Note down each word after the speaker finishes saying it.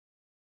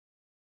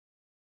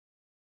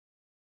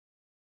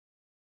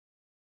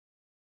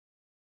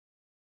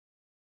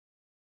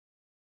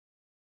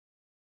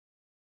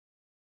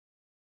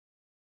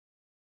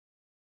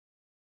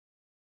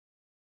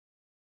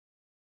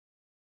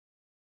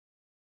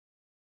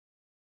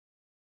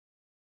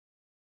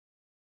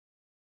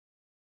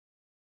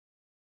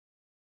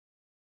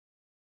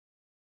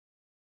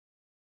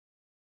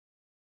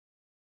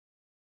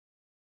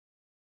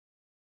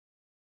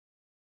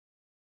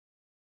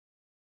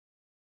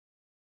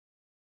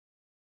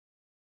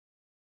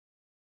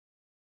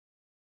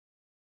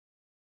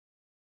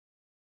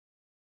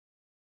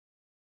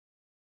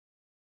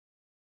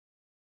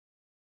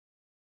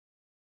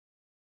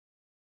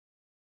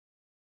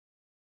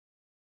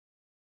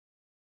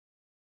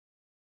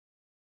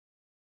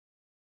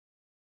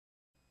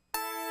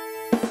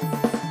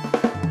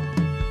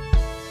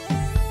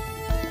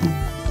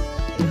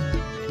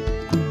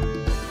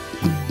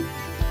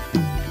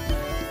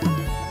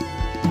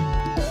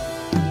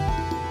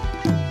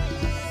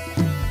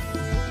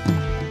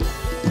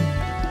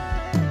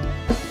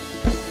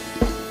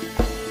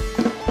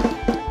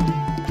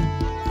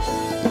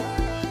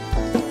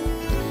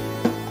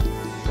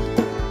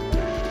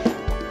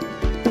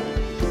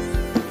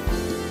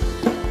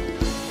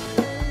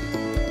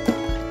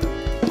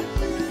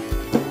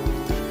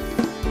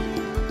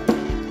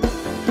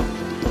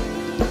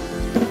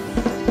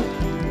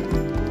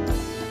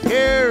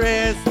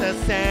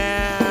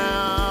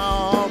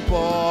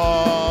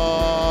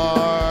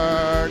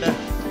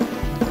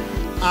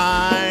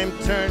I'm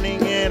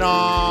turning it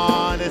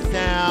on the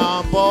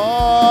soundboard,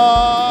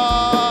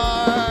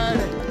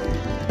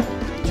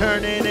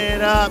 turning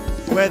it up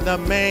with the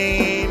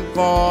main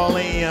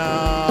volumes.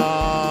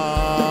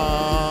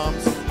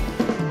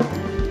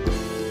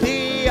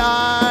 The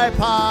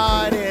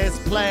iPod is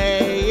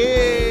playing.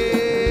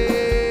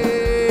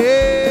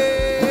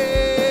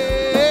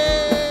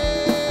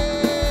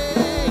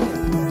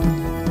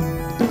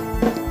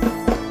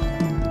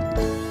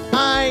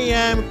 I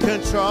am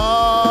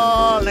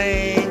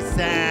controlling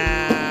sound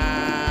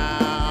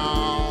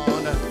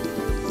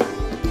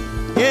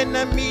in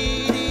the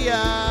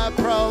media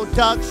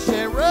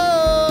production room.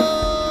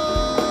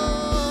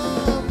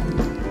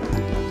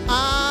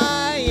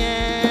 I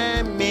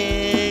am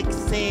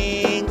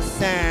mixing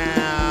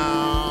sound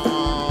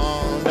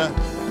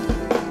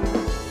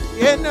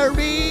in the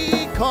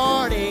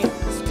recording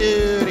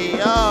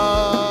studio.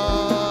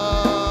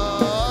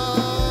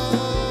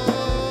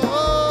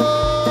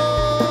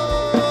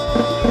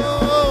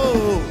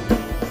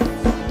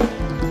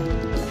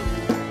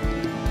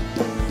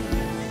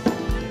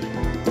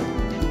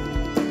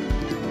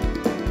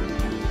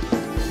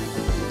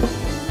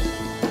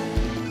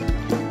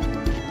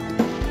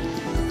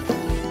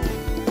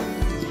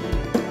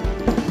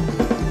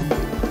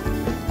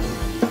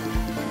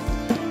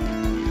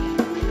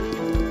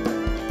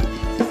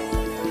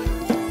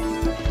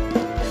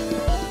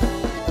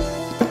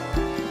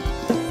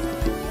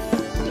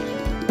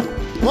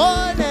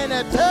 One and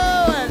a two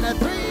and a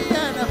three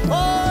and a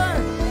four.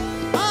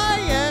 I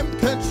am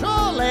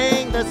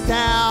controlling the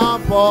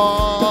soundboard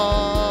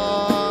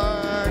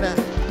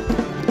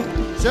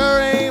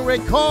during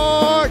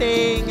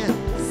recording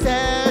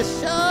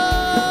sessions,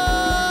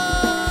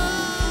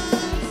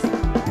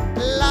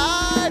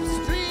 live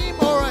stream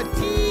or a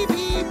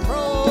TV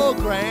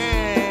program,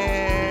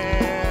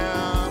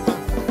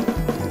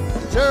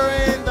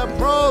 during the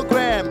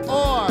program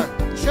or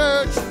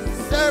church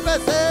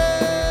services.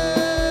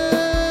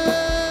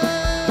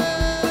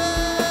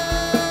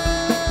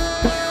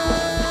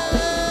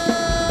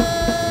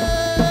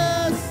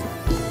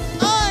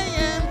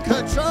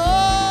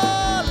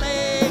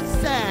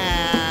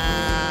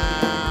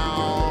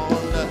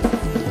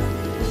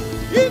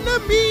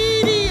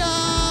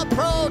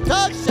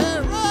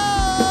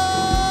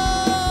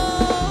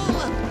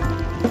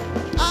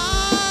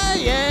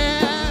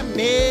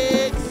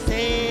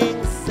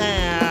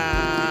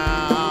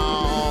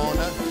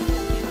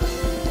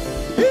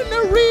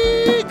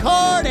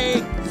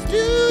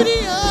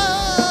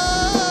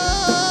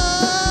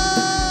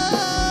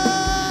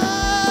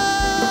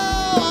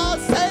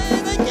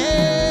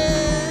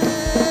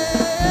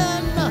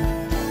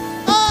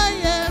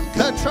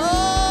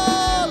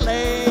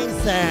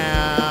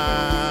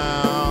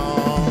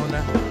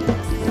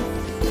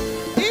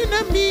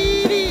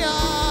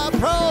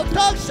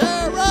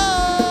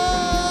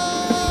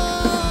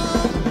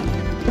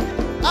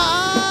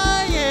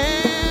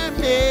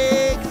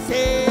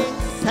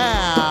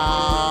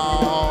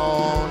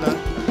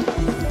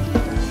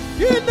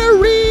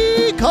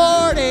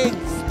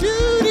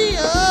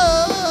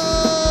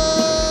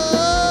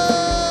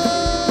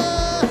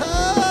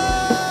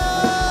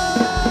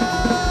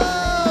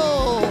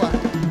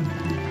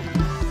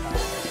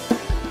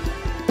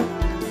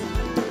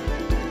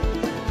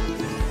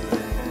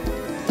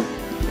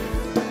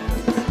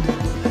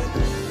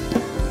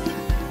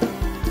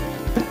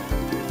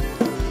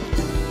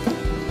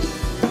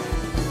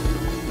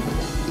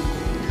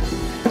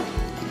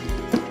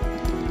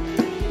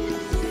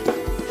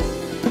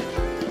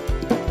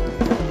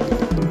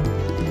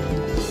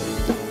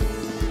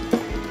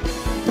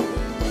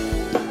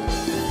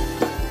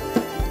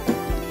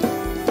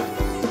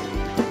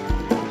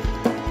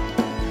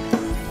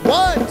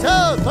 One,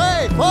 two,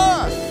 three,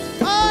 four.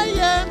 I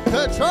am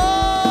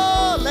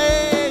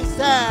controlling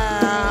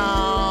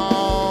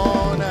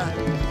sound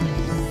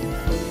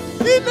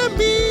in the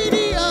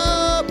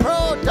media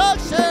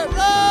production room.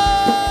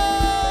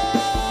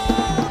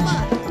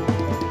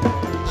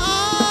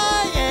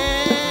 I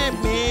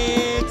am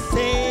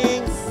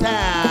mixing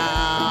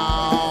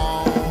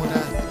sound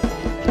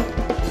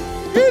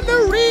in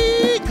the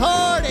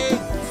recording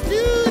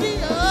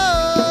studio.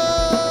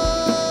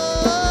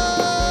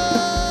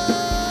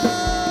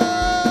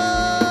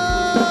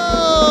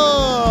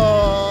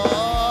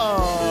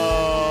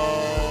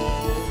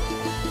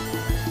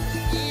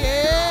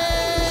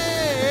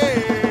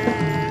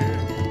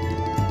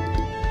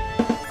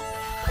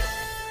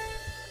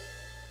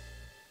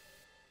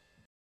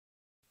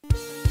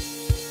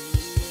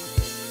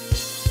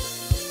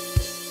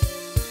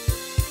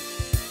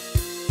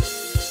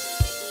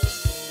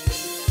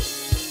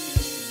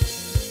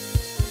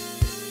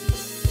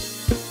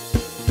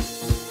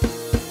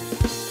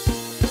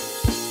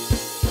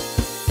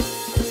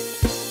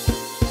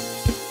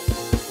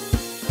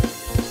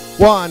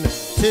 One,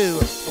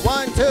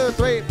 two,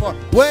 3, 4.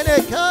 When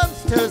it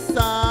comes to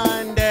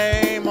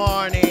Sunday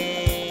morning,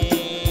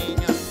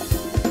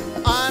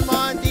 I'm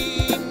on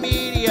the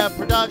media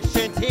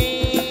production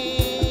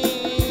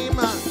team.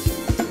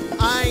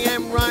 I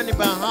am running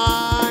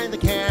behind the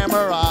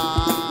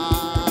camera.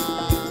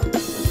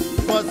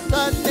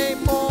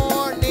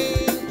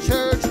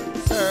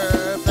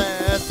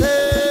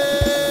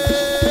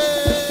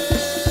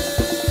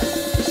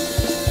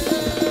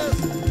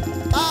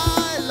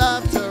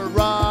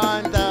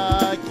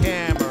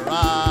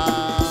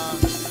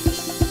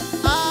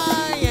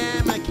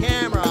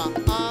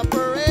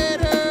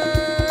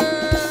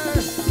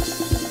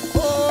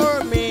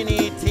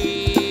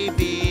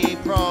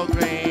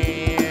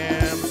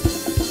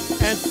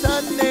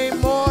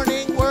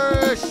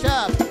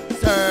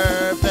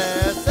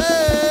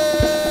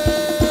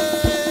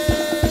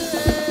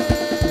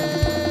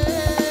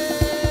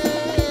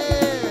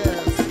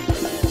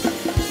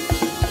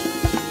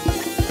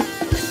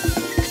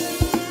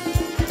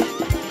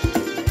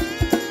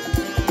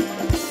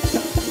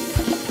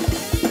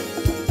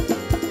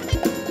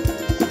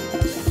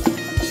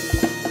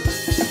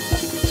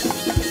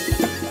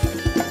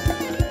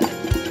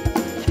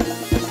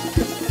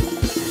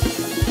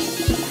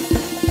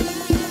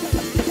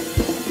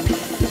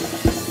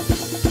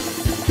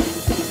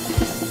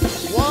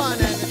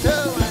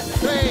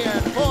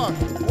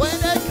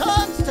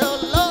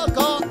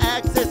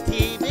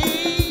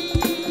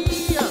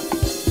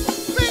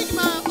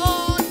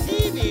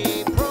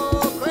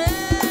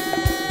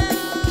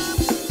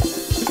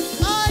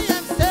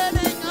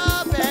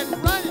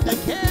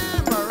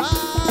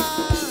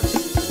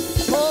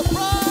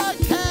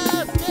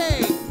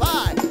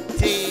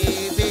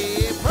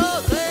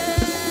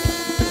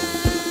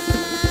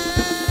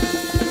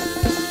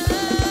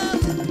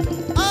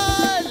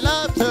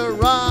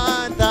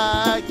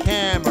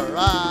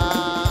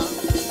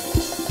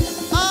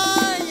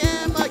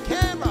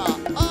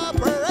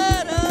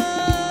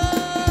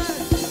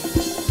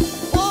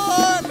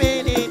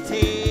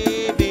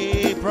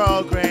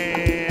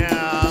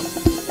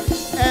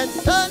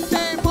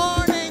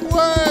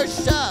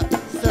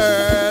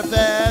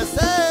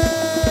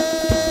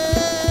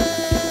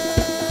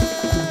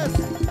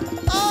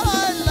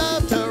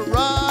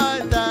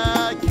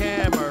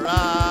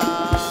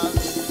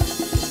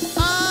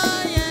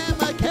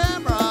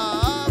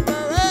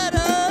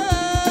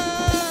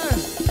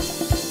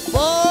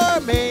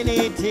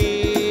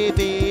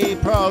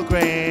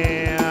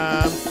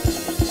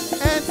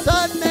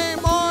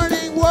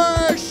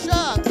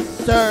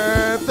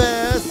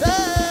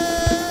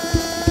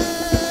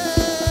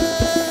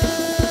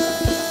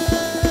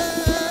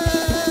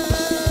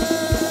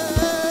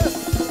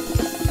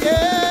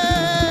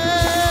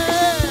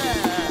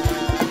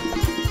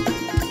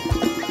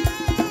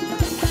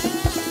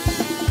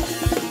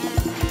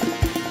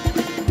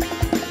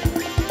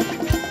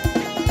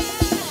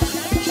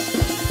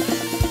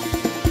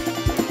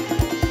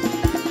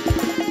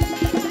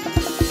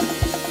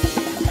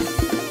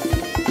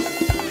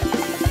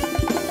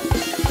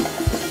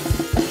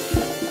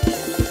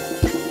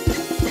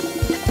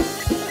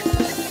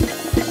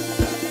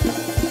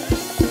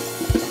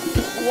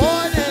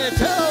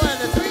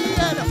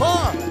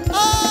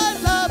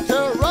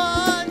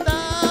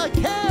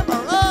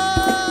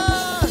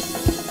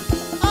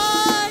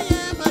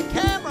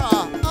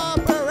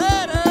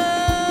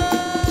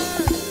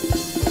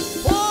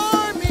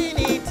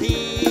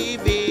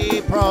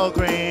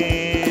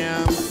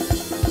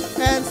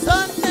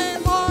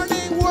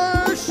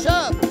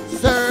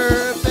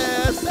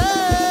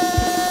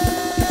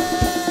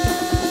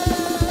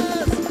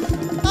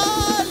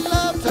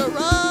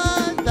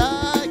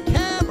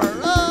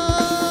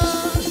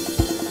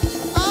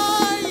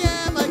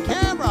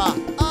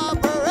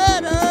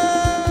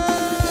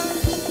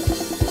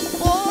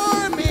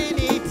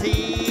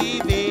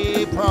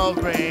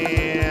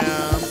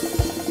 programs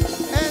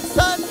and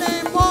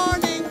Sunday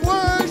morning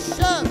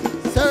worship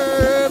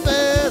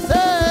services.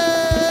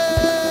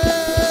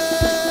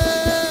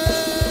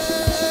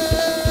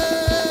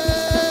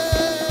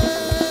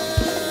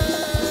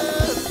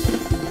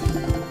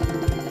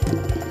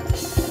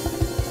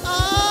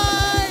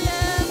 I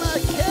am a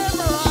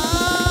camera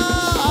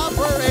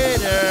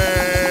operator.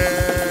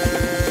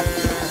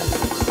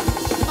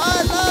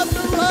 I love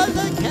to run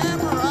the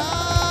camera.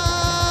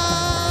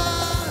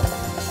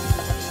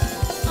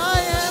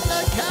 I am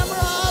the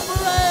camera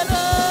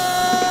operator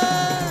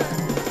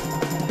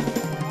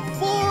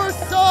for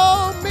so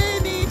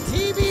many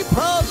TV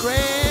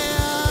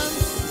programs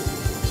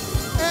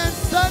and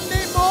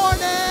Sunday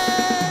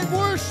morning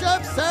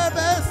worship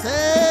services.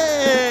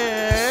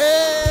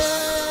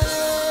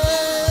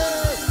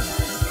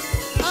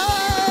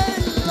 I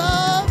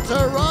love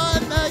to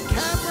run the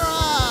camera.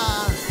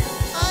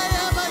 I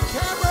am a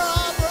camera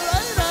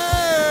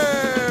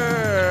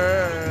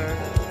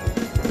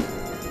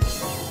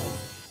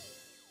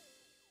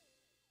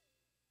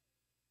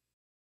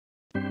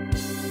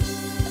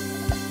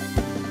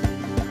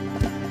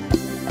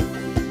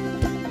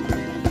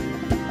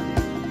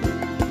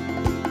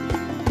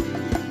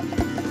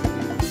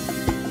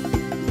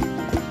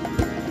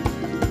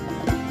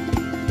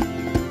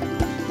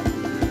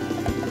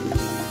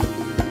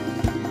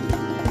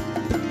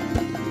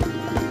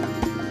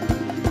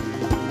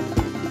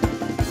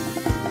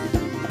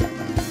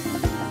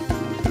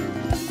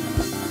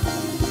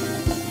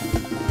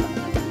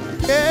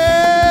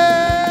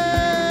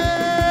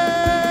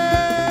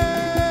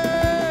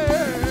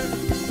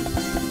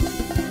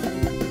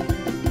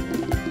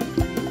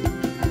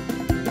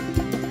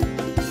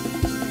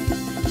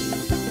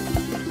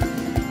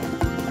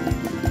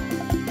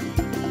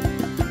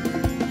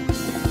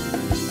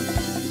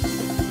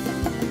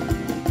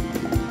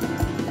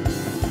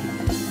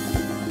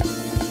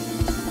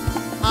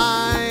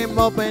I'm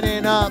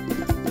opening up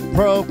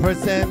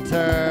PROPRESENTER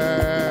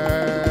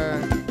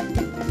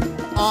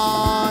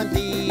on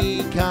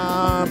the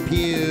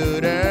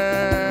computer.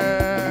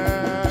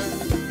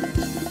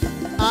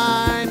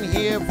 I'm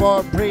here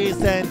for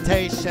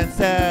presentation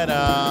setup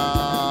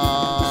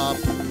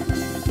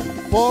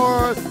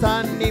for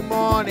Sunday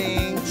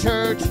morning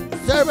church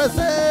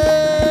services.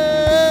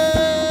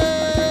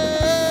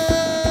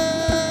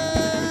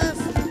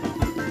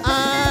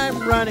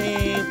 I'm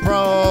running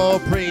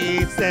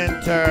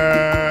PROPRESENTER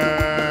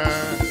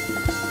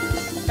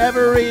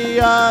every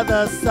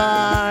other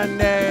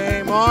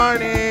Sunday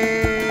morning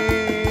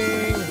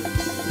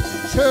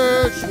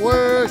church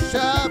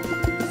worship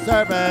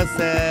services.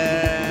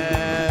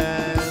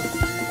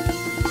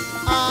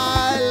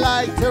 I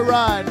like to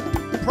run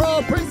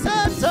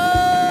PROPRESENTER.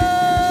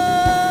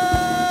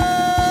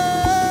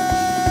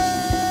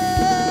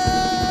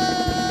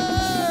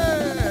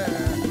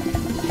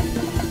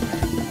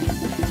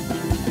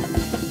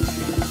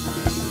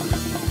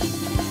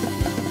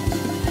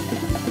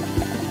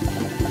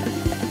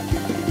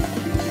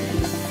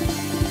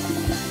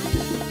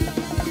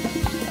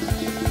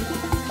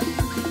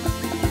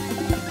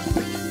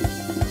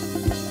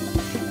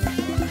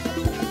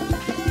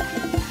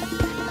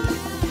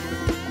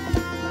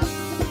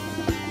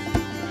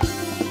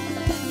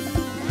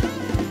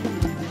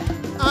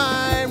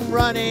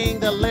 Running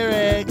the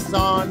lyrics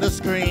on the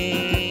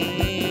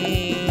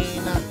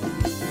screen.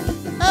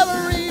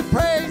 Every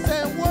praise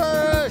and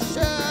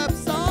worship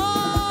song.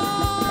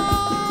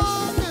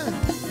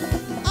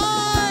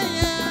 I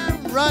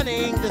am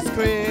running the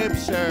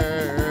scriptures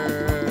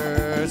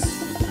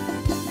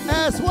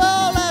as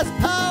well as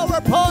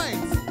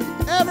PowerPoints.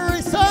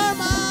 Every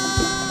sermon.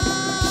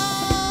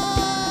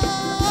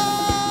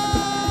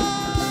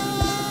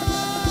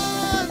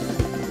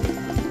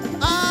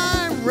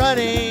 I'm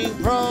running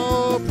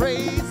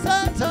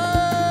PROPRESENTER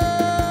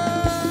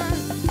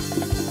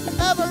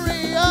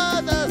every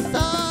other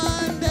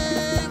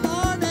Sunday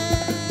morning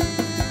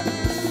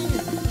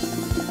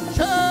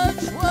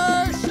church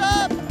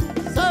worship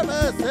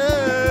services.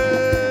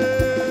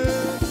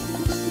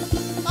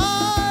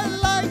 I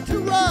like to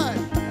run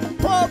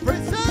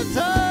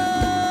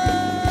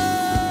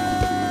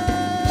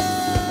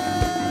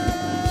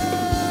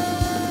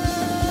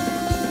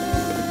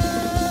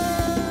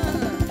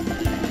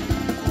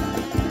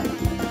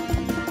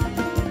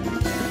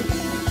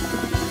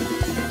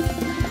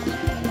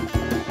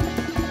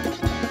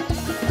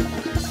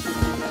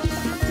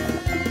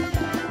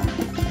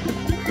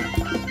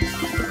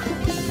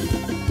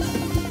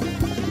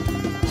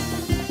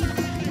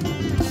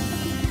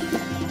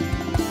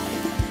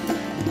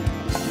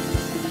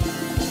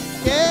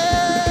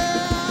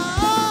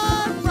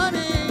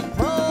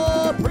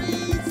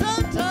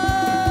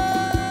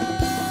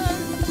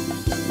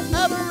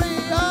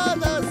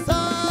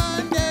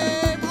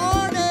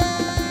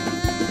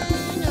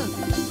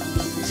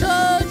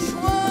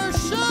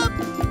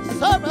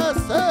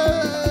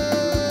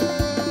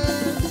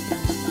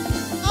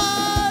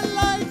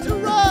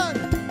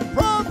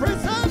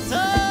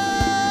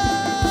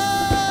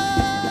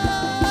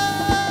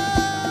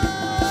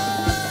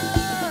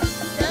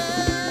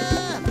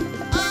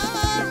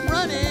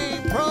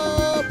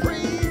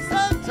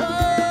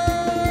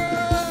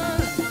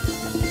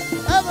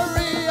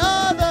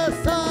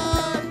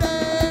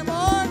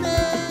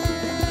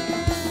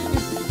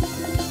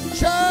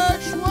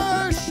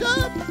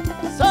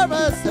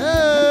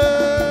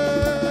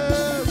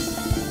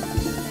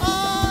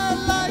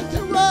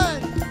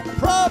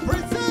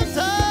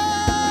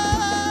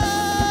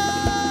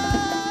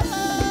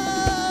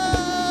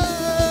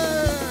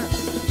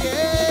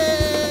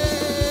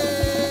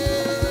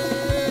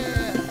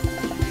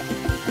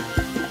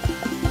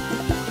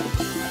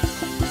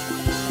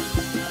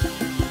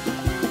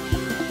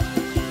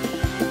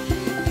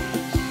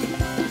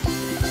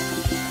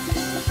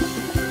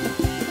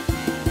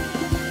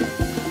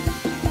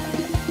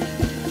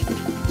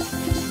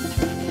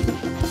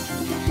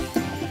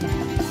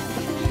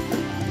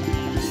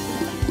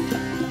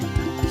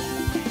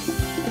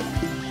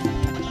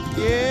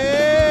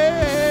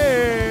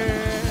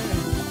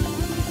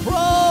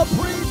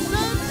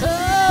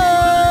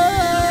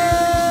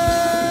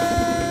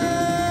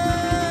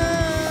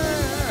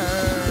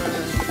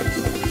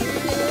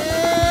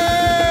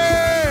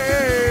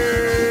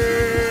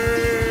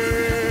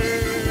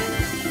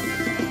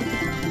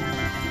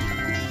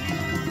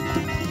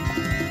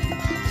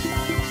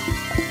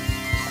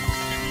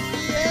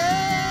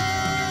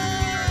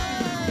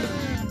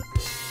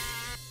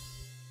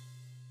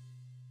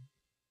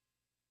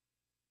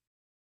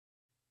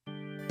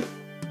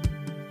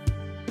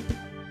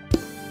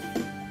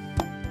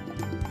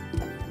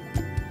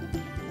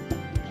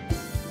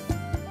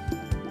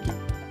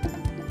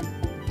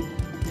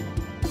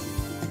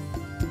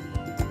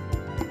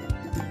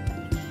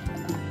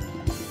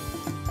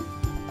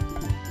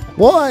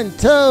 1,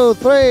 2,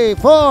 3,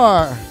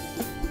 4.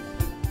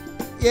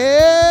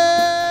 Yeah.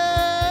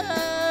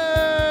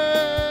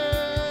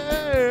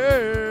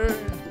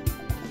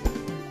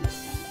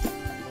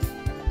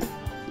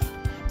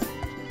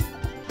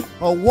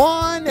 A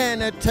 1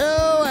 and a 2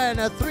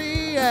 and a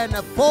 3 and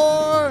a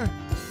 4.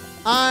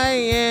 I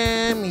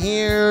am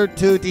here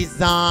to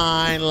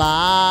design lights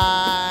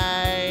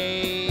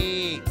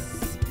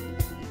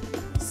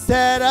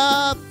set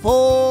up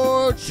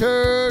for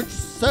church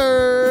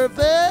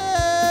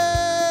service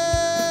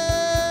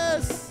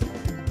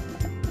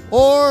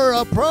or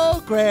a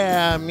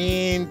program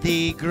in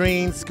the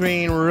green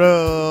screen room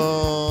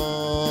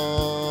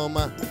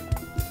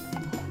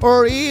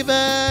or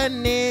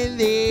even in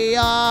the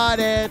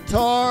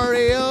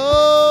auditorium.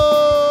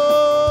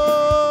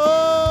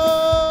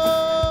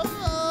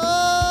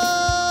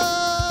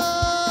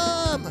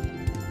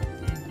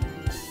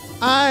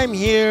 I'm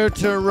here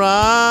to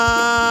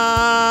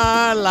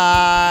run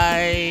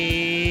lights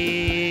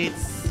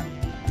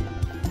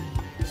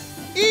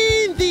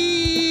in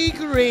the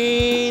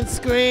green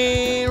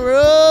screen room.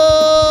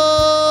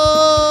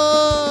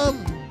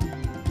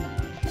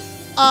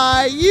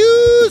 I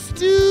used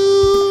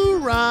to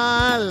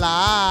run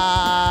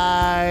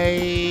lights.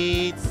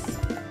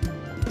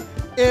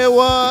 It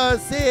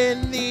was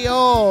in the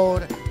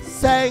old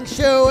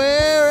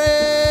sanctuary.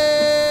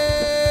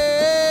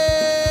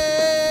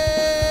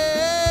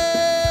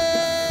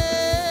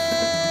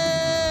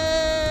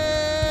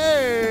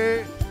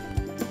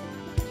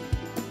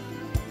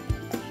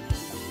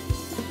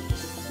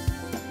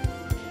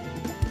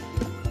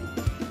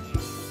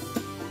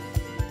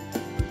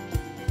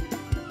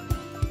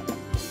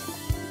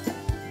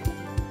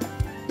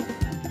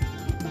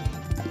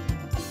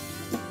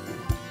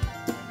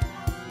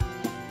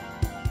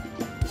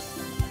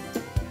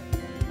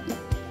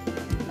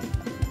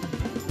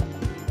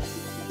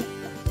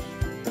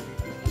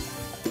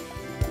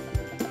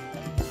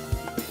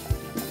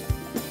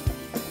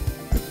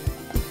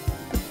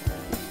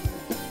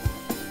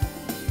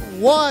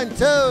 One,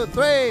 two,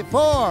 three,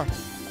 four.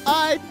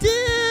 I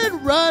did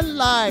run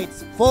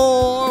lights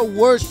for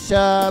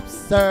worship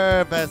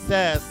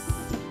services.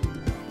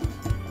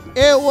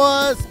 It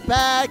was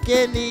back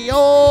in the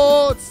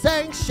old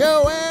sanctuary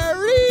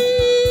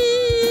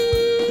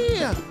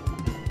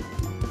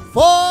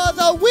for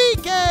the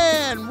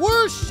weekend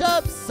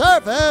worship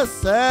services.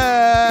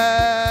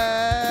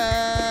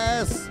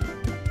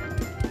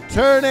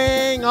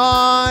 Turning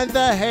on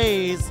the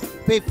haze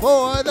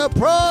before the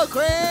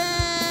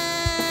program.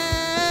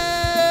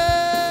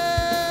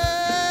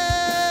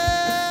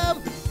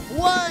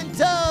 1, 2,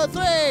 3,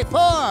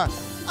 4.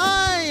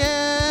 I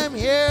am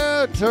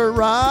here to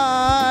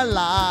run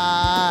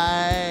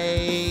lights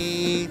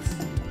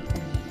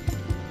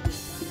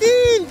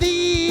in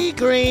the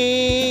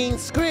green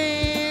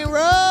screen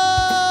room.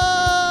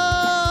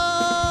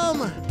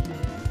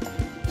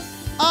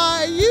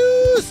 I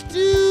used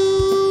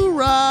to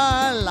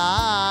run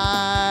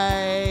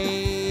lights.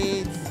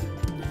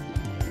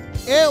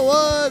 It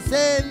was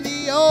in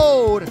the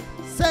old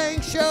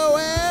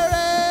sanctuary.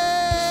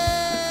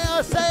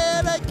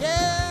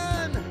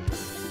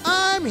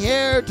 I'm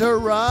here to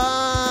run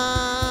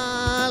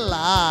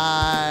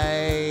lights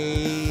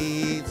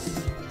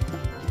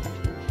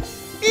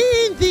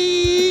in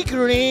the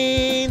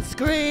green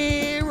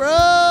screen room.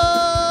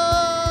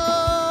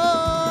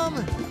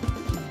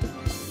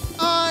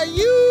 I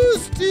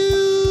used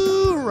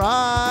to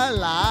run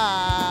lights.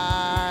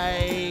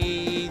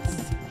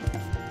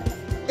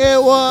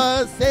 It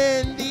was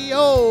in the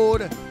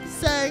old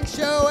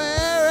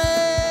sanctuary.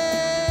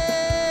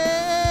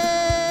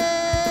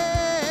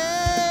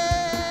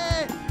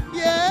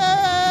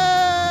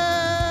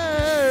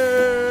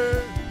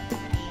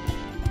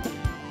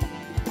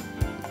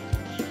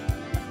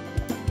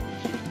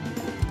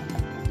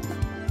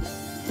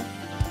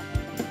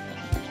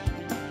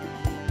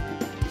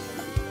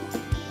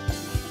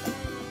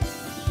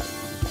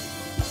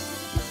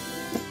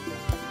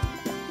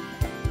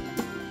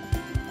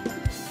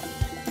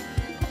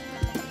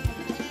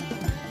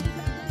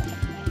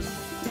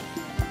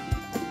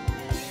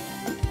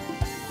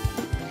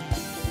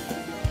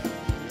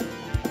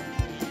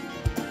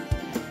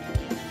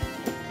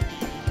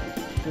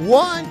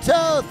 One,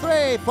 two,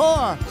 three,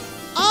 four.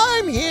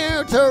 I'm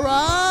here to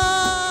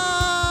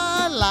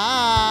run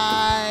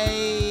lights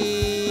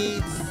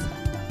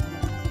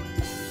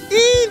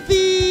in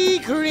the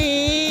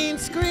green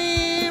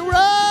screen room.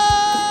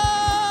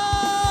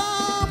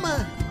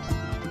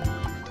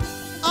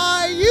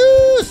 I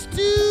used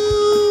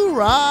to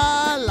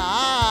run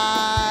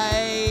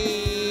lights.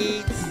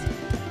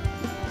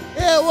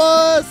 It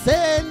was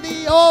in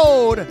the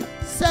old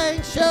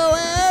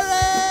sanctuary.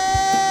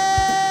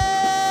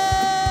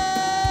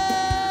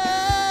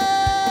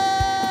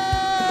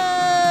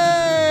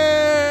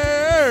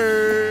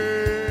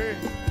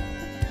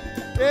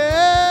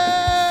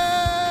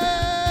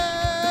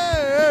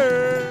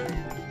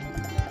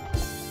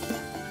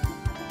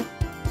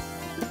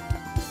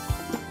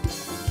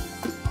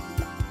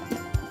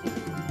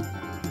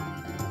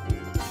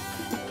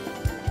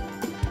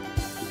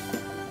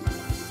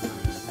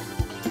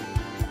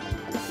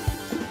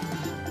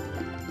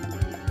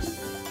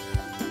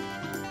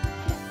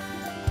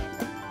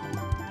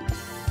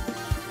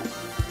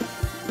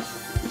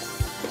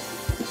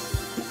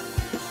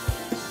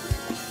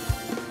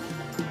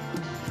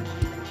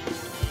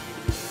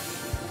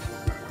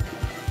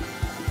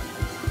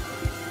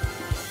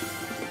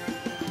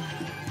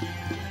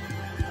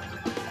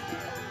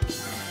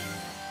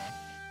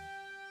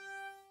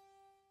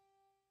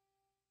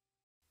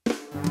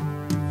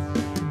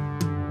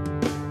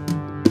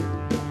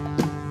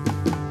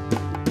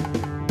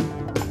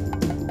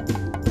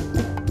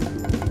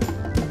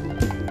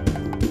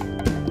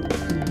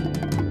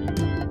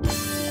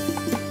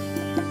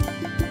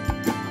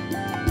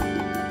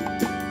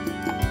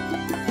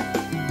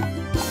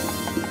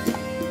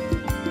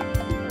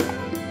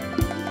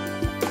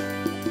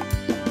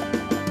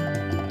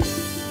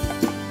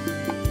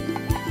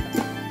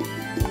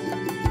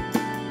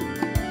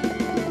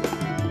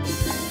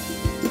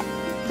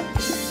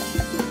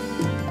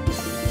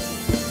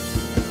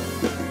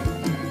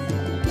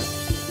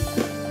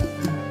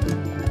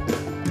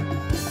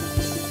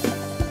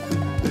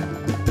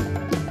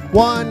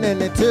 1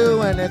 and a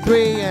 2 and a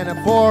 3 and a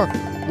 4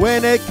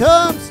 when it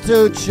comes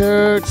to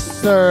church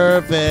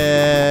service.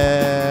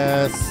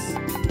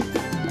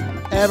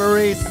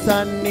 Every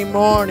Sunday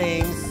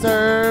morning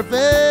service,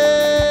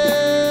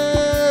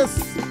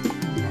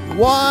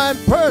 one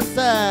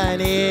person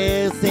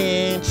is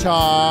in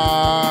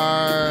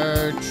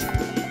charge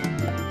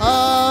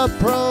of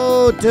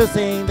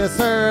producing the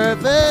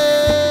service.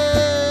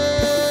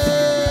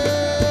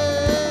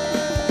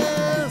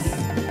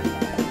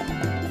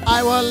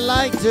 I would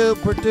like to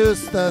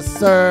produce the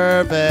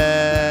service.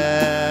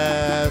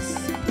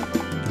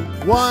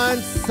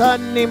 One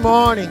Sunday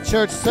morning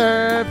church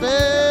service.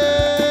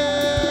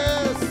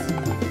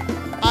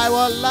 I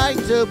would like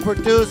to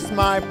produce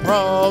my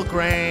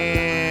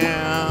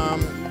program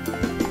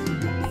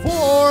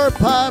for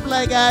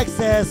public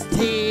access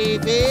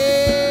TV.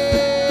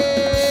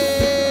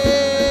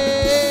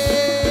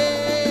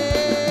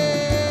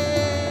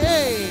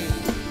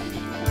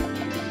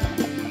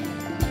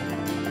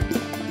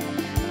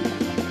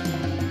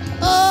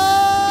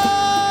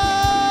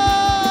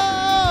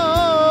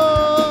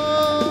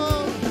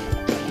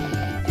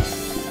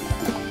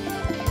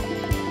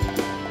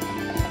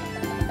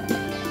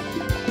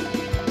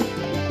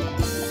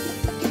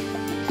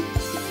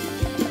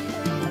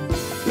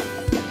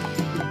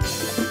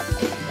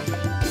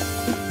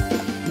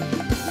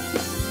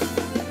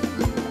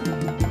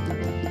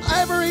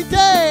 Every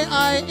day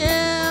I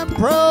am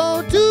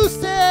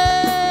producing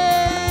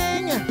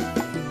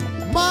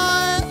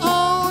my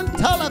own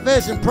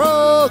television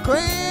program.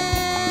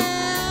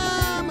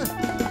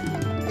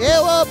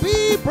 It will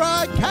be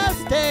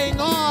broadcasting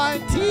on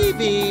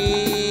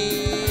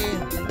TV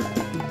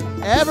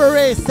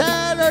every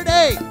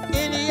Saturday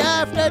in the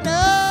afternoon.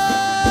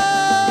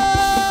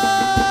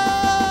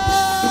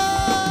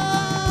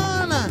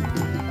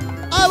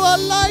 I would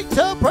like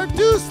to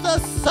produce the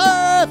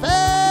service.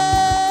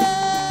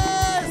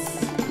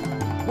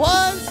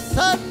 One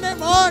Sunday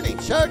morning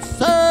church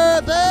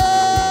service.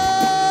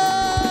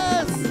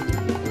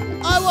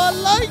 I would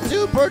like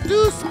to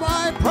produce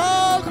my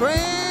program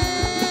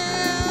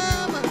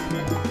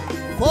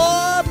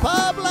for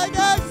public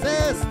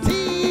access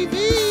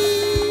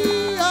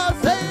TV. I'll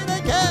say it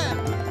again.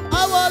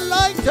 I would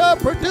like to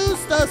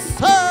produce the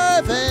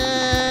service.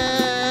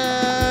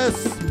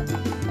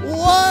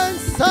 One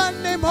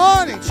Sunday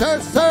morning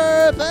church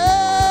service.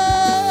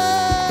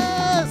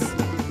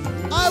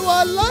 I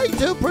would like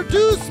to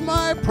produce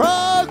my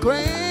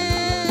program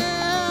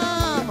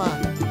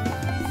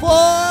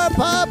for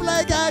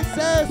public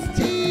access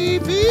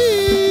TV.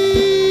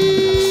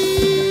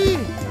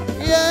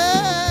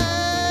 Yeah.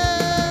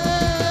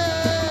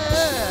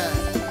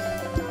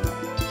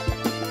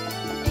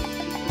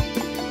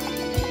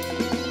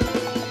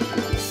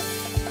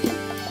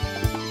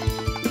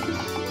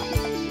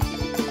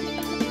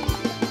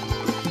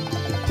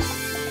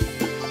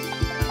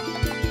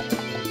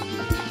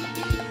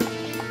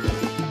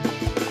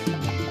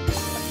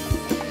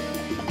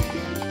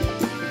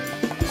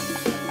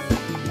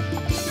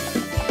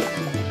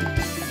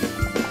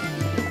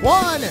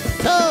 One,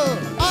 two,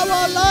 I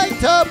would like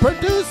to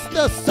produce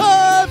the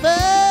service.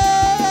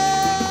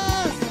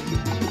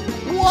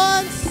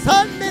 One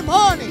Sunday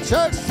morning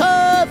church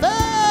service.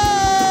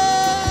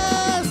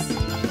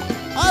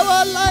 I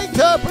would like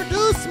to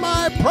produce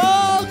my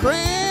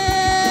program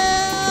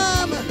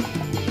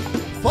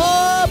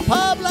for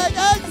public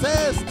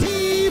access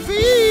TV.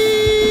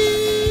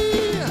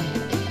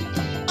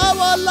 I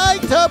would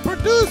like to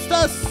produce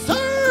the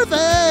service.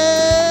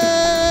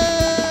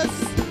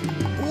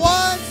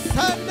 One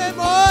Sunday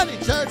morning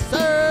church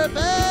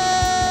service.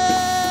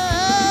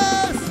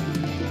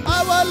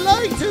 I would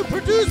like to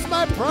produce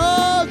my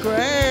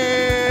program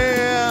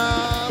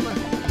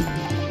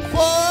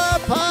for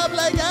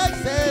public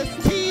access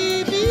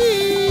TV.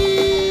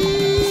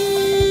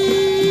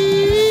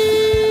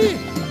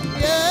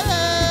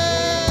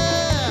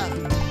 Yeah.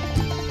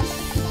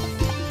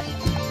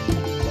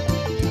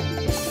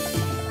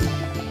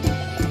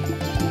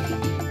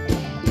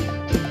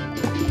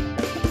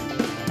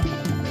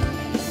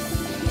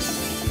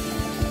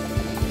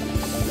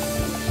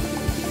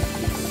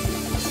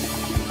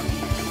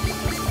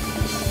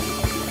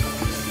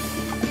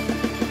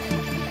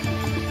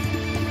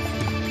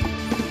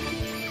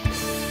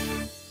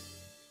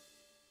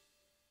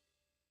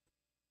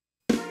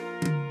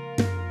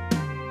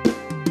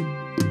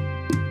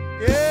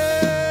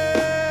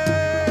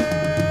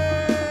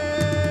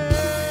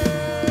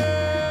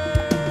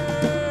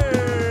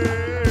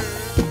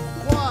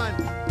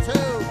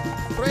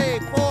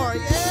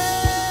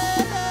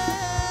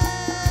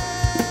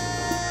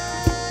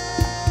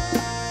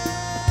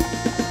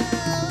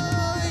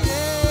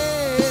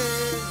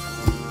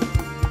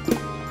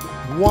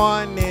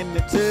 One and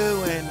a 2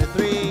 and a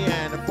 3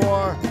 and a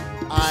 4.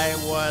 I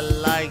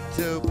would like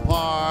to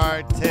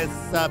participate,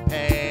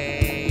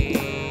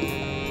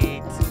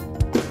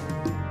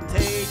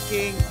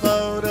 taking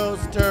photos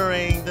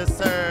during the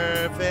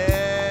service.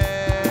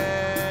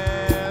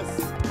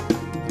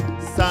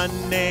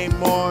 Sunday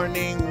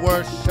morning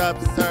worship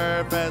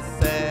services.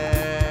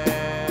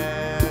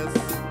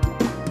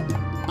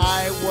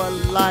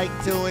 like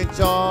to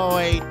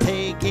enjoy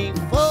taking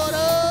photos.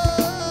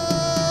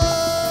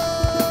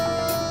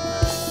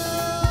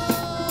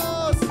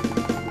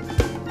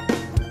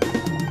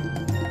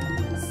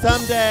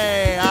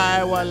 Someday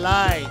I would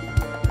like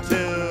to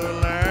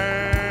learn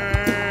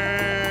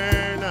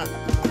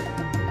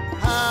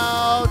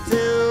how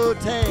to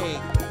take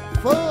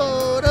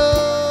photos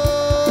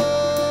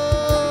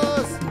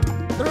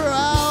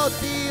throughout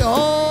the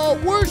whole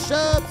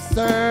worship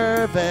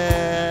service.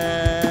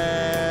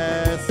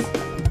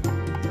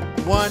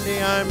 One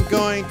day I'm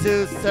going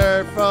to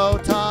serve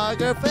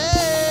photography.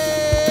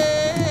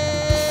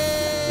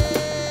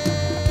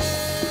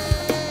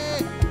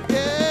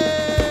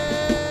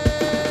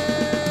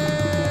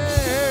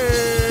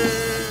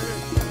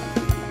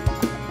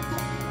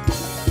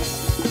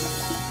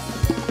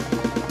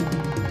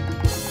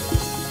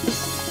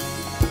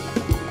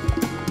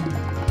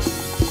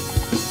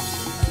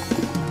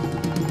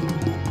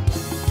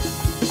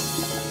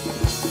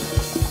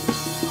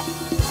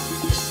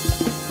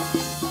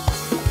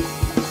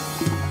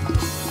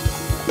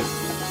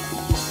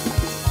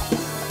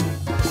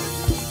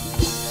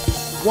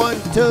 One,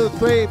 two,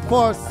 three,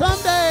 four.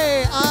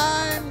 Someday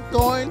I'm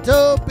going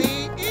to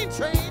be in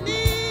training.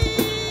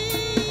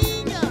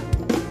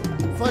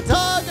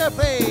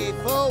 Photography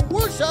for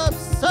worship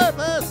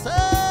services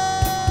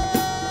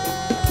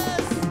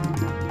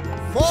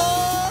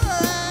for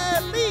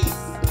at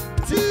least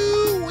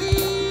 2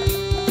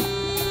 weeks.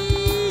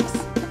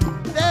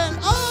 Then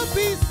I'll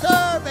be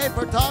serving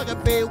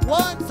photography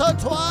once or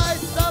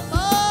twice a month.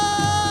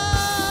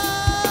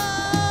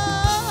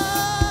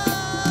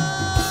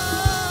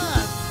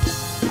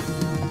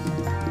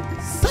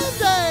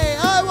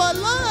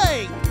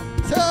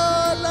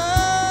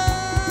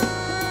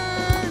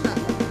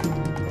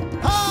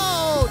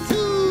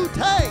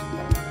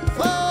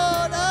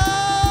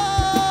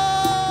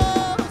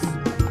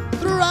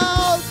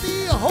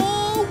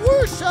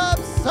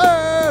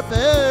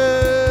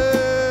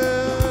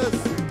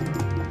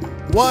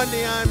 One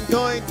day I'm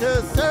going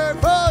to serve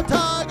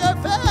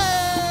photography.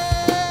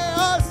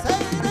 I'll say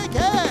it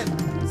again.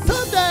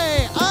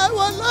 Someday I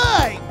would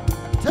like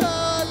to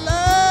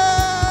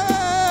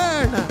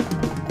learn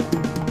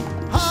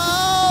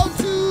how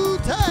to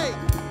take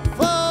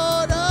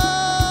photos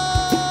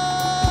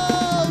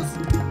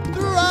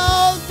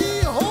throughout the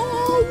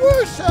whole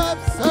worship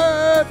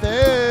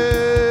service.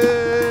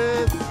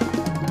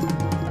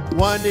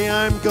 One day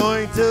I'm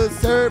going to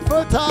serve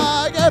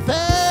photography.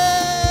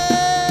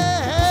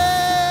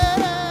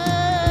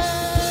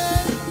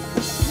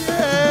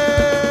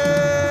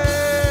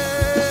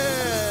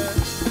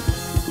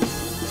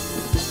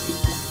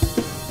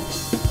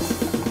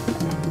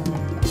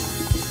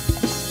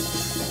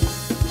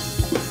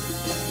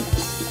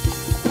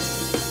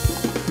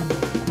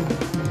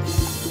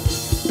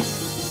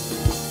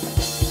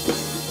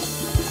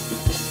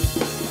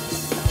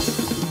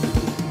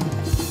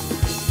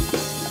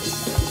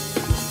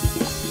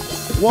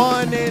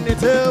 One and the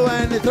two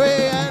and the three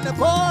and the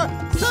four.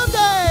 Someday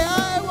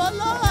I would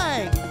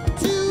like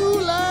to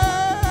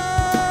learn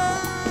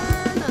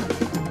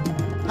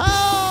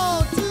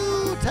how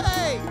to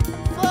take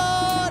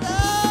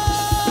photos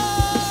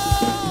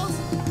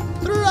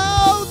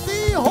throughout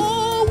the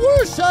whole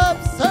worship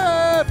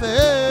service.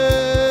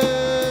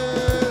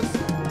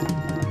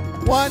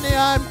 One day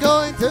I'm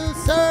going to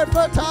serve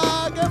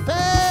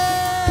photography.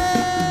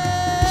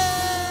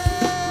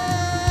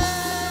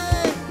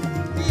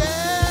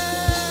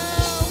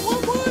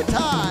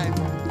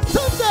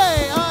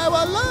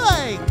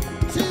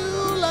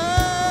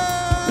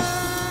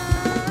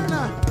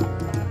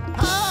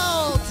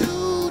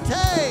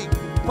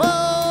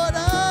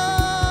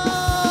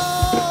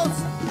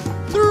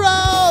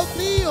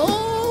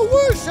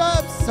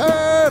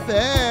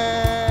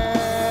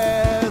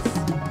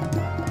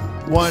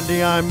 One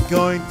day I'm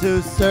going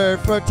to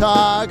serve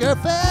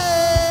photography.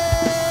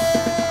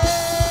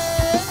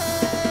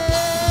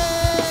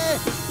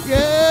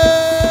 Yeah.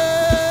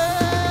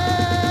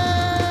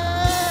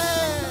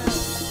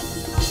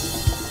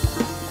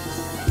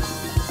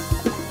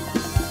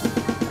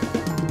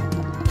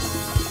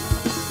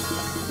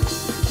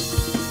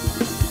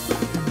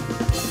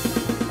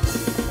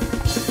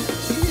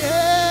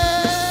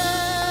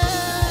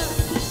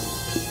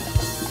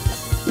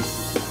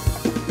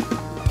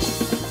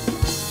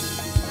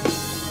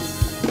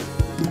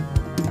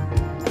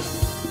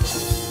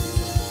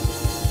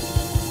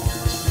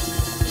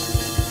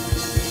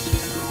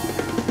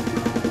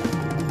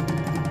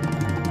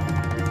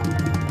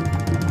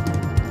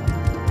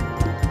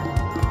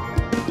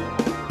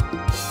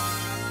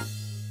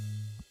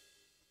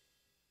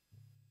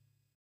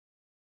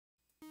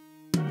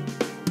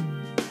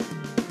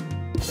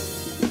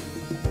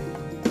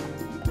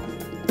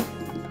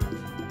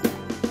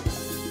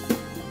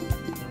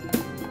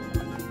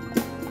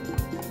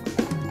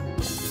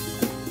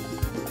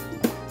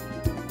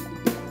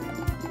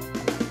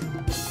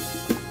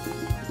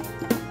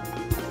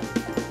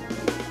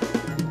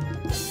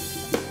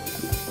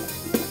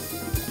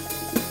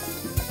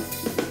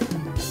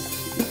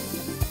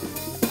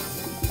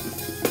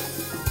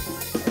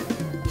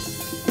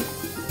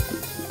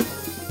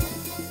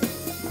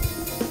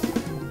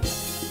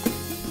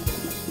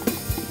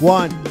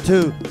 1,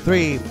 2,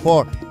 3,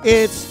 4.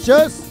 It's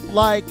just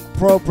like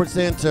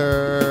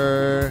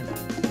PROPRESENTER.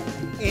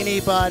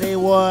 Anybody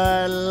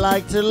would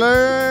like to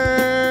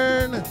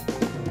learn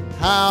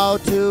how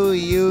to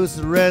use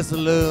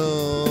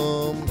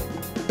RESOLUME,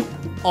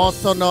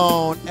 also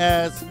known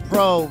as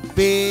Pro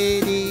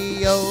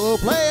Video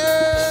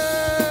Player?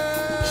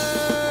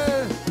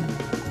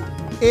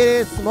 It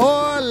is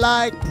more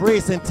like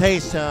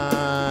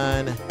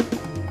presentation.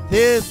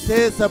 This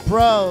is a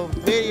Pro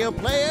Video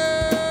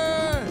Player.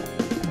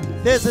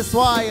 This is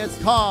why it's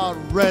called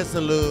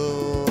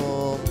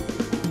RESOLUME.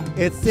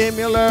 It's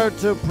similar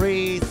to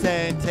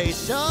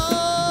presentation.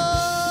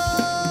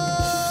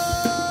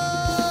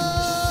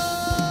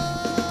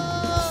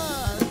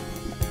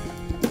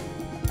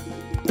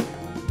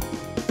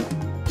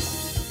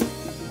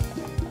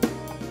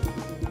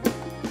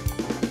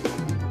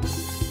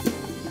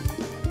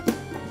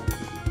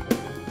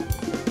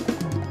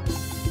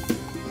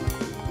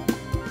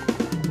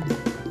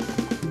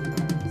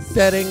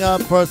 Setting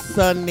up for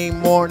Sunday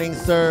morning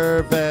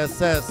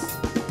services,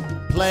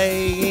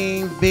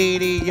 playing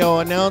video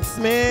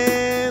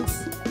announcements,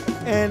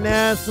 and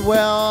as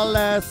well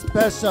as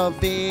special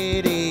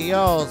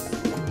videos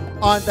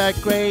on that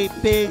great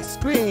big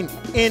screen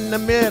in the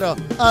middle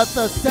of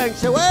the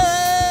sanctuary.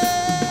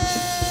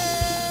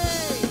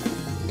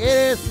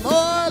 It is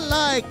more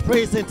like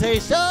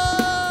presentation.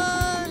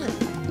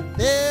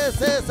 This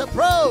is a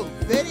Pro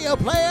Video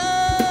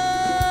Player.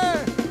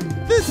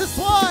 This is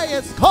why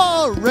it's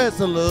called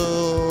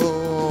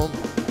RESOLUME.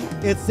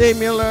 It's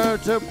similar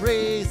to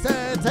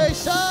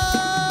presentation.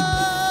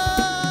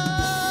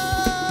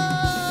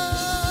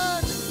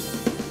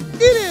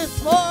 It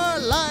is more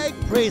like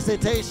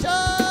presentation.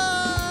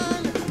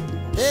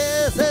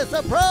 This is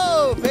a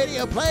Pro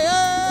Video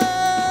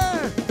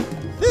Player.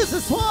 This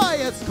is why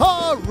it's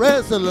called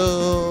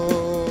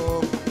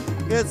RESOLUME.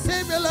 It's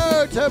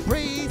similar to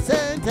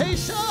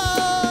presentation.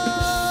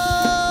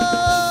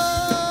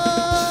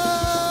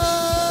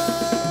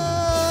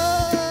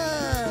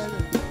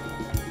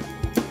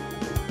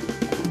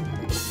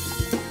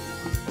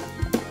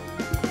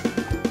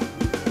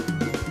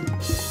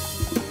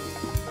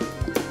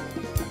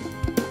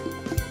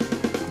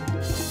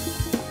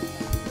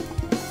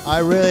 I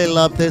really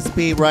love this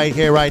beat right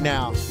here, right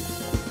now.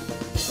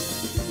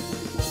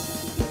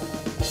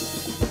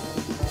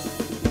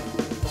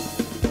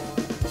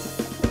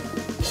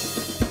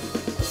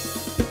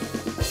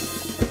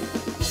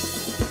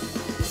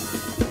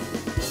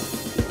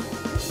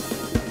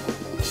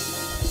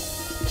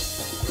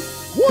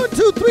 One,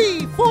 two,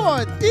 three,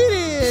 four. It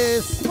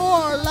is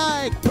more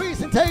like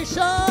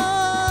presentation.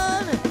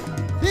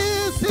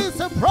 This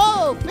is a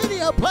Pro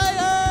Video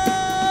Player.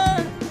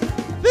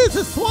 This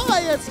is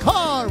why it's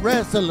called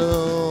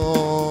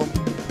RESOLUME.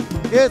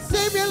 It's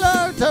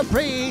similar to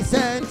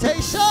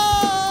presentation.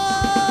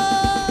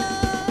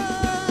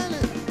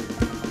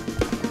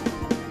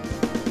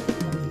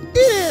 It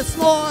is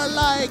more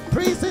like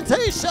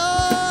presentation.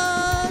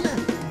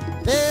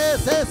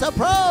 This is a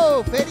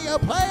Pro Video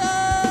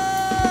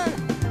Player.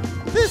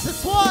 This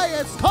is why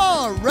it's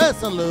called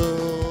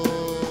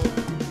RESOLUME.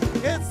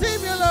 It's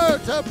similar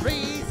to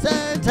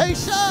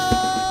presentation.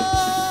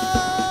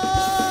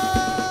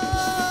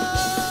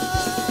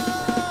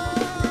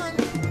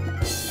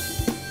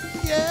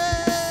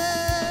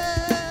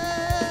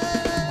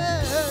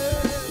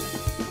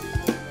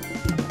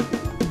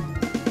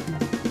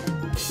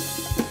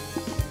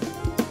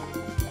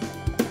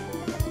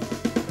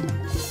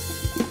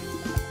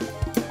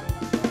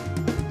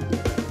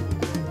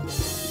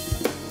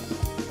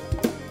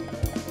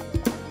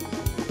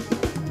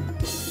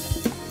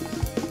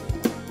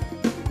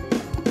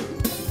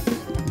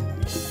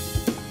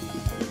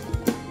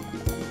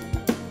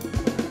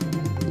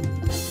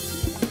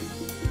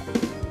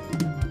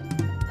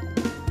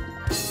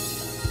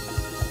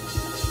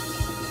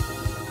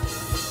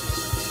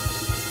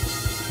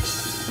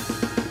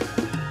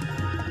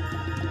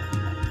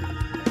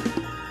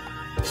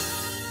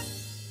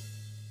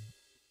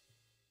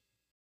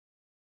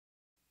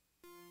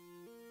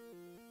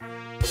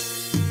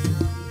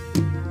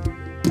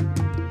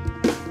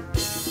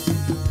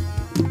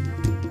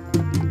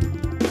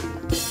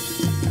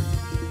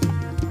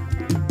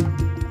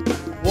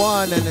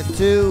 One and a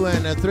two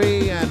and a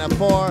three and a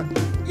four.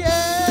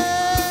 Yeah!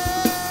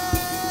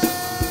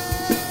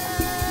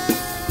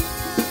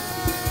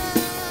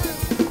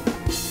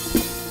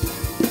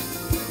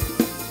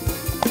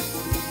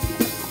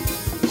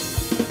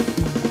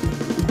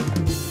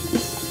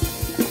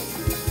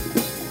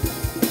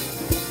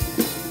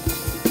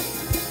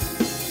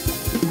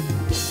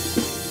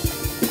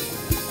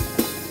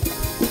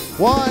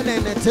 One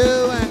and a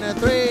two and a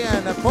three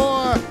and a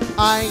four.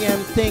 I am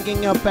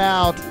thinking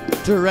about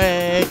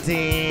directing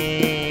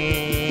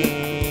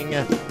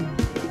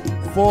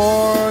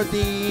for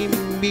the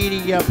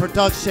media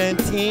production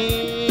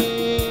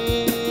team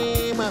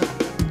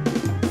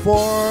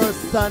for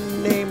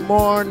Sunday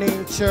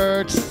morning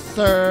church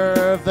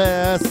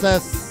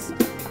services,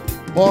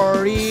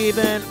 or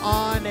even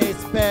on a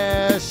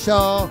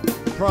special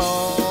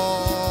program.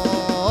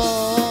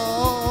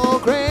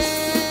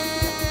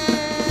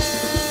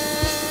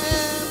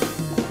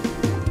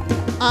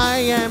 I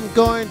am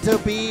going to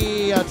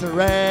be a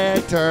director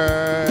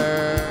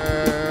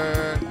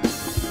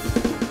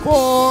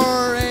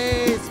for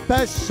a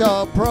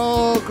special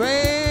program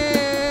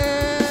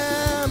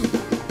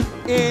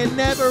in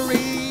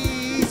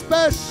every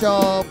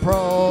special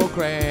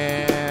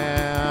program.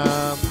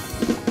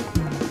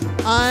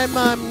 I'm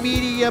a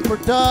media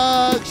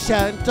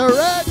production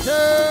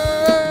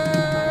director.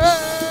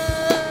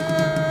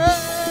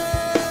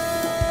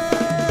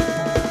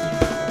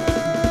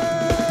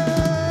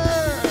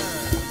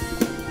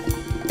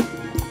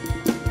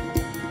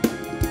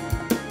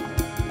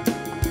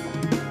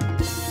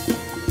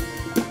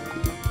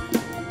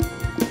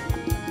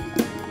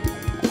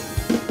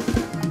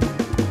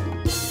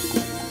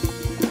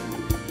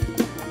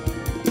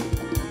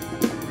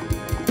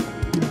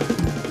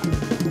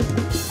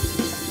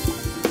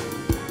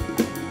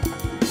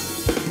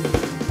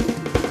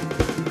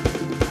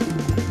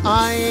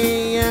 I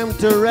am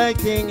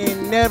directing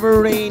in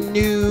every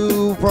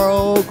new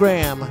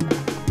program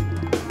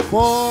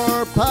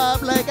for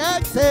public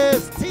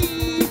access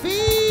TV.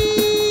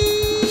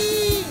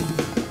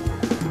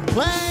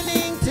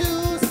 Planning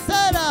to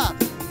set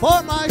up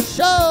for my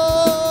show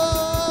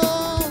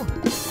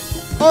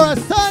or a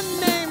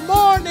Sunday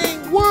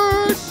morning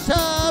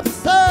worship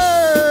service.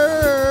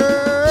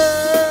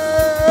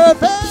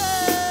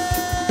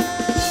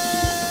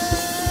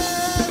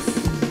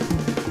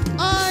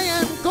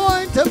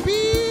 To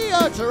be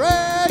a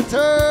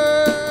director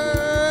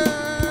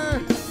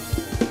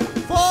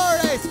for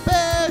a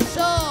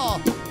special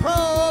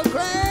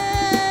program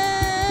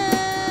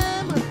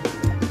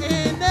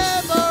in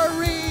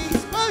every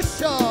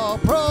special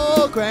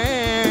program.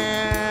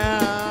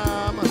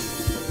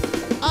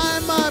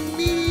 I'm a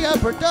media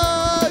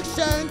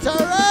production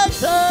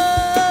director.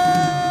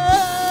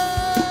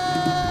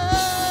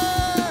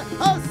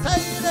 I'll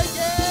say it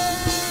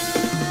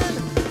again.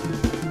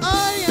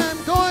 I am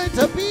going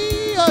to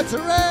be a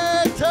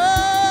director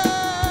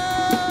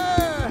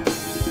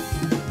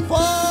for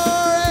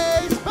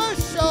a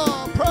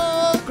special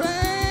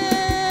program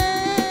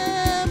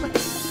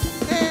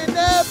in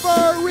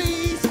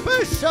every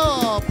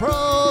special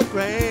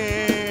program.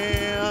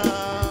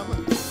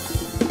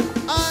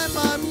 I'm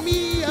a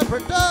media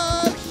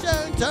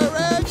production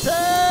director.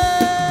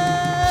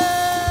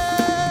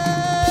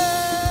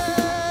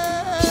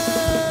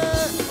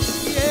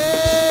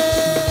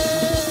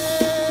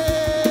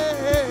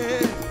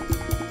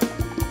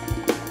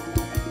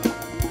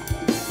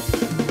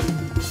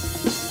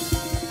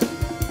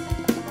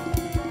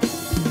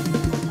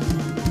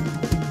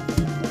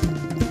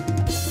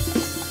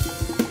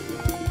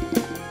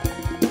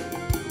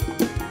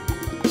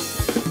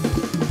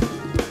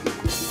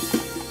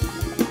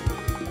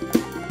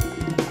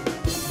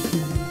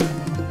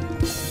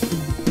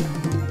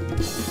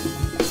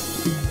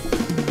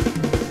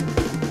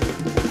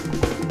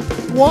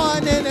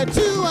 One and a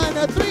two and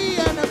a three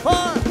and a four.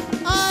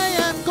 I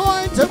am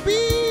going to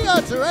be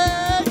a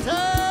director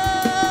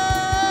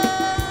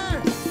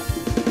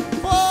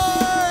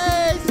for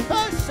a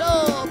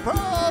special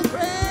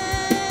program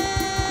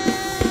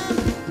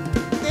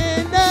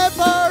in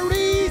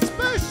every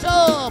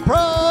special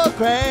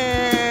program.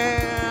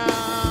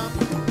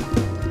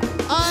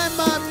 I'm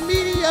a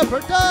media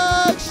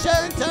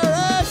production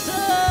director.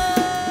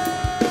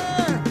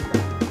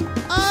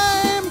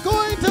 I'm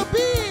going to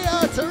be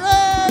a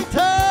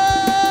director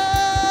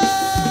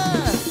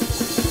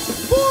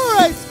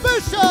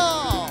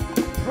special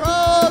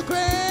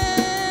program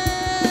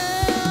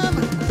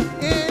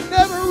in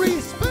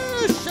every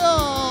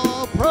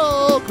special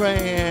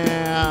program.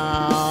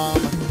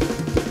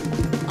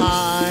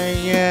 I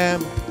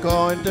am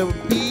going to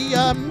be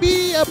a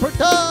media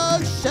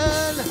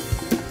production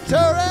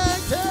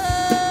director.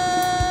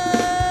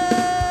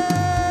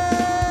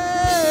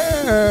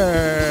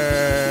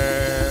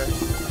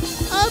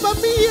 I'm a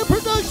media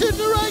production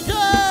director.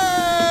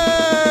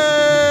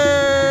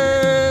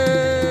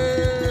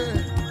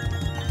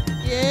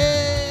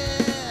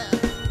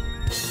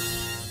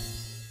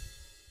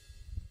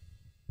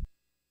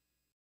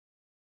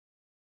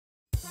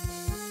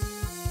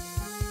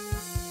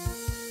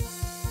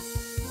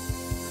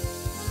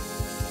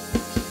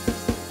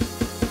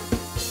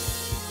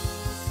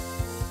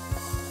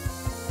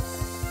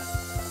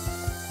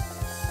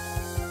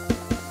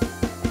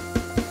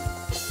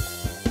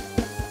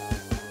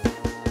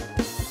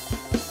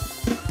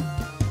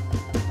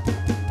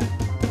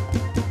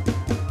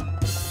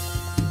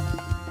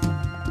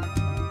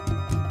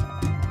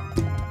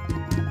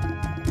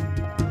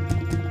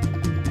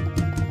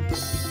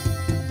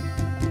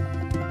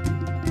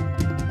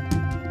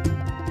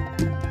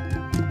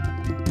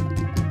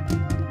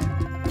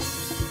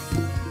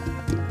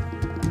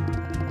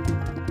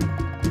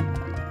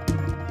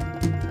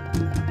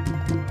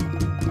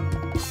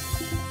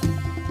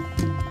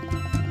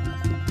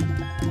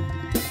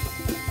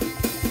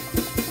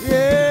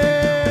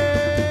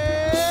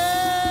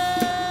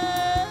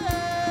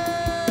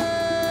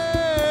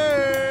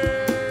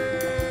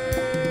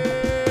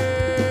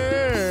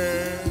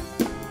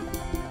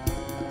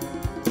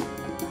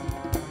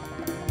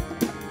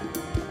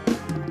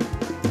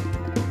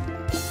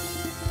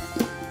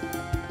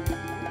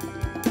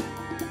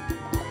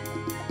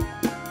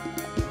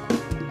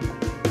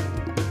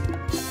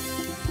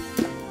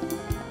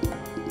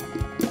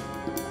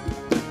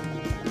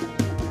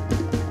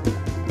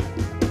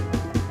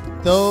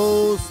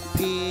 those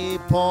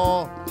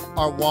people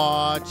are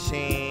watching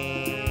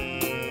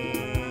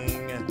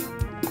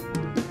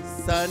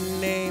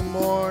Sunday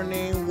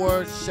morning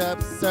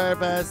worship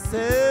services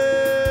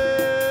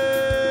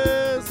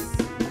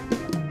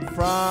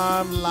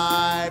from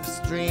live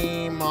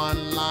stream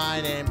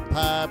online and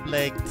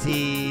public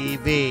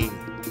TV.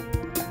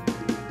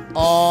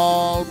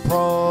 All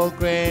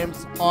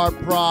programs are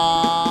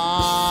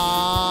broadcasting.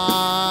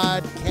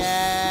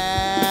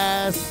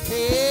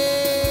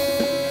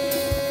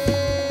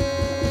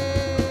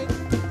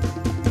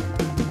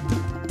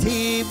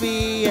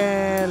 TV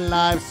and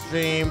live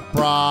stream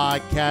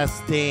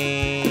broadcasting.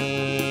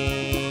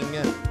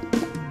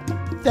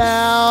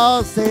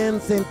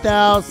 Thousands and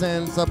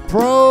thousands of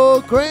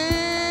programs.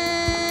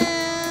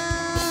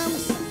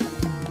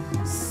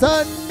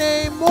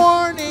 Sunday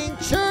morning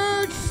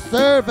church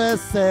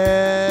services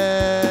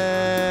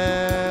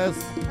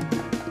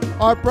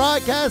are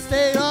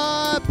broadcasting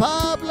on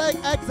public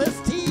access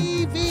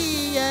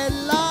TV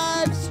and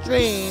live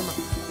stream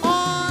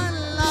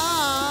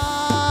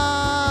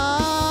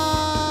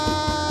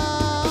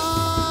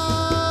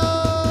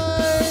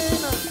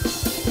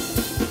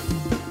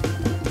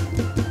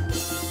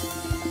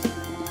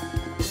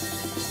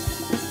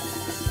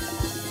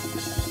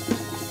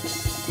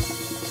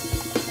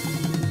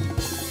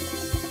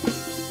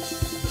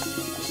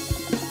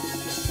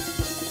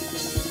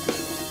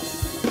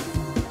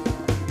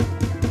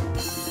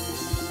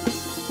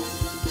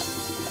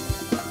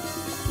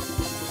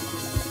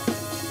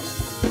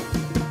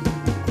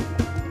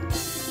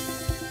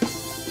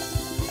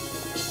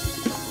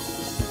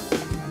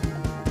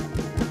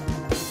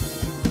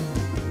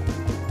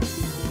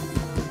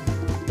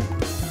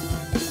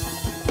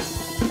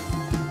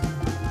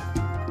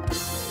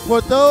for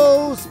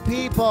those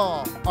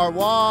people are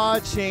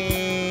watching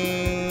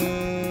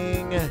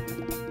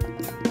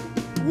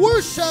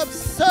worship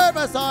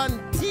service on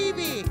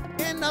TV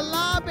in the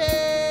lobby.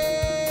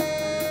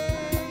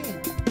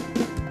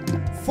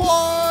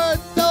 For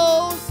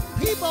those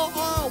people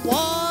are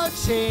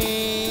watching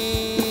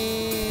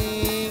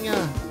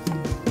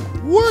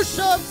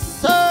worship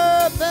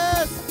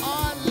service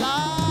on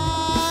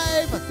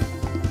live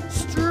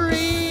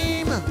stream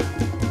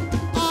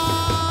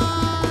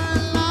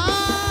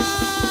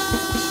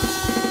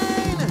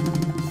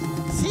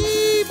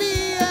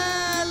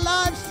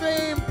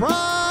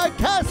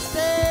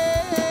broadcasting.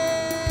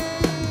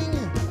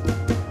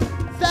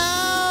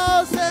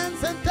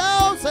 Thousands and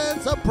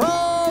thousands of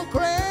programs.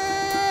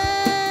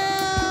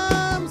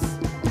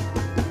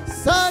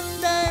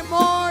 Sunday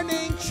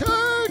morning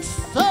church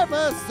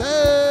services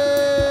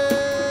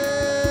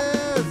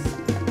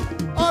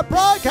are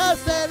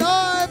broadcasted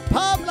on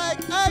public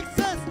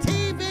access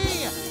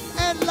TV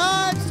and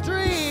live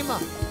stream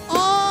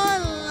online.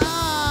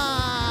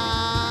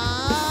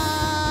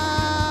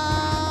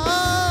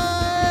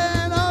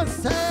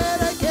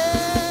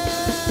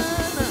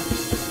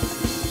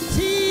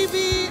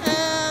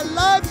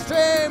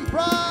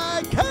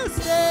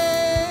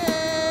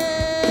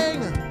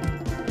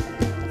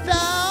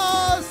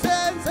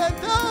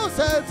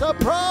 Of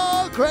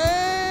programs.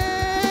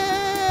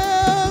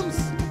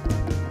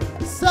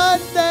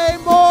 Sunday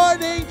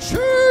morning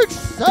church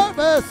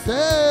services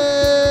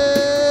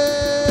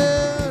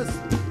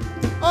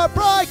are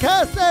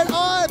broadcasted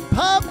on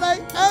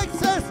public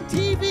access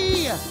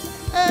TV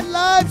and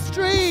live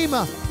stream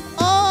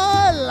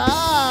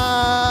online.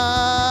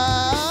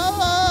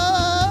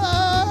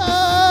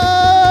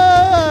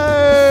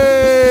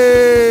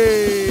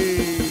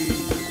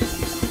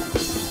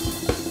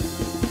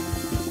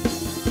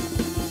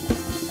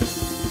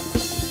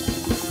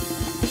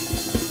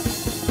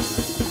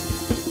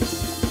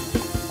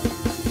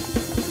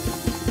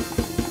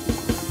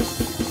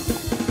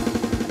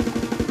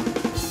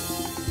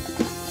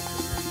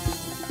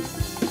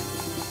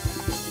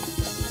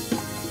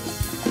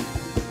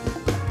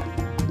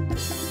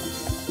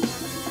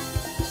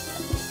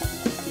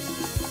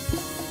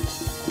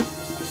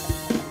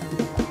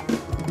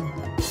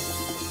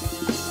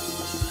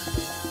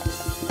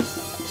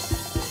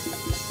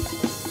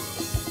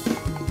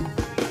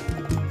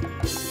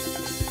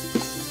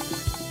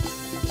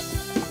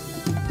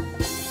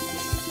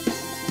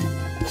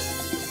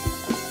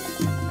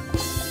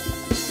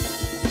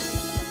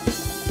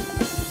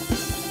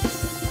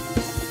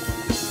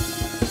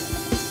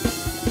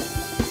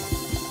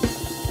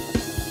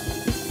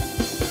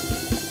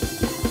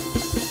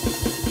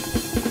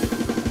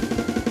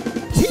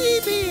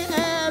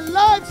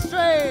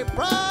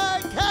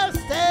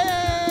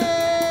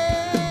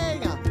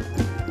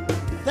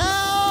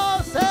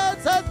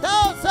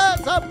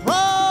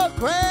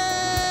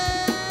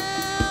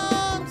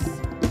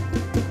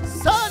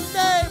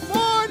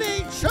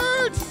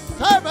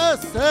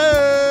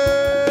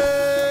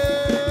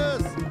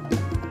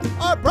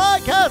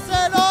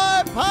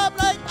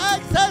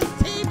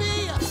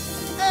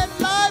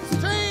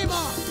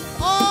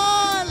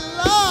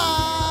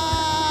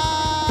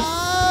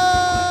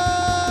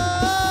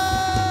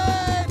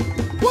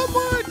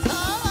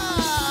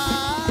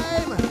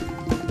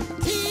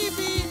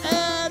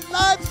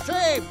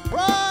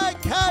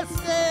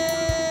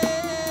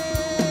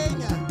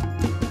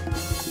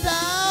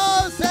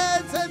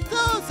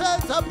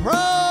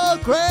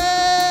 programs,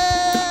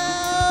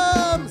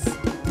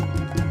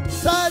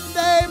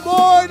 Sunday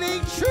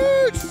morning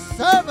church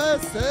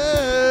services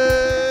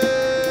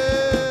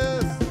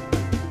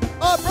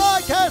are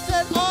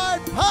broadcasted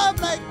on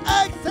public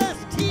access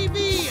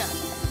TV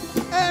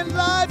and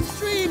live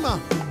stream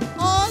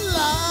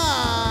online.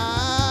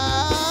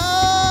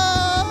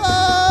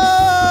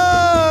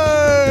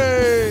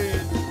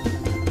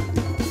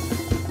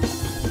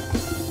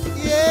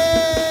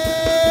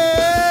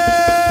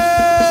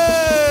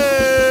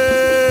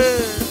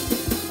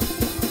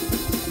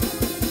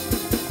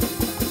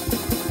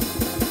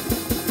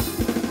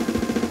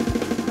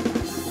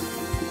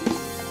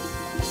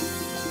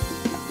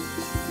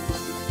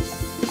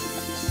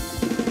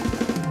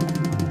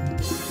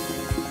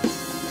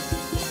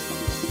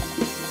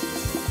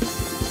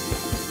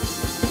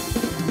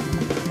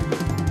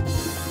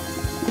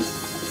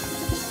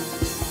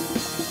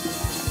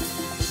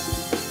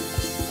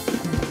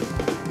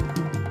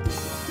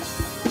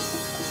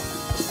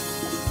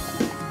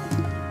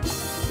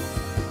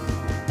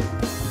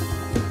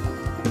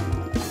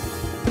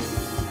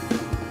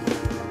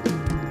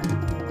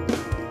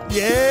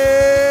 Yeah.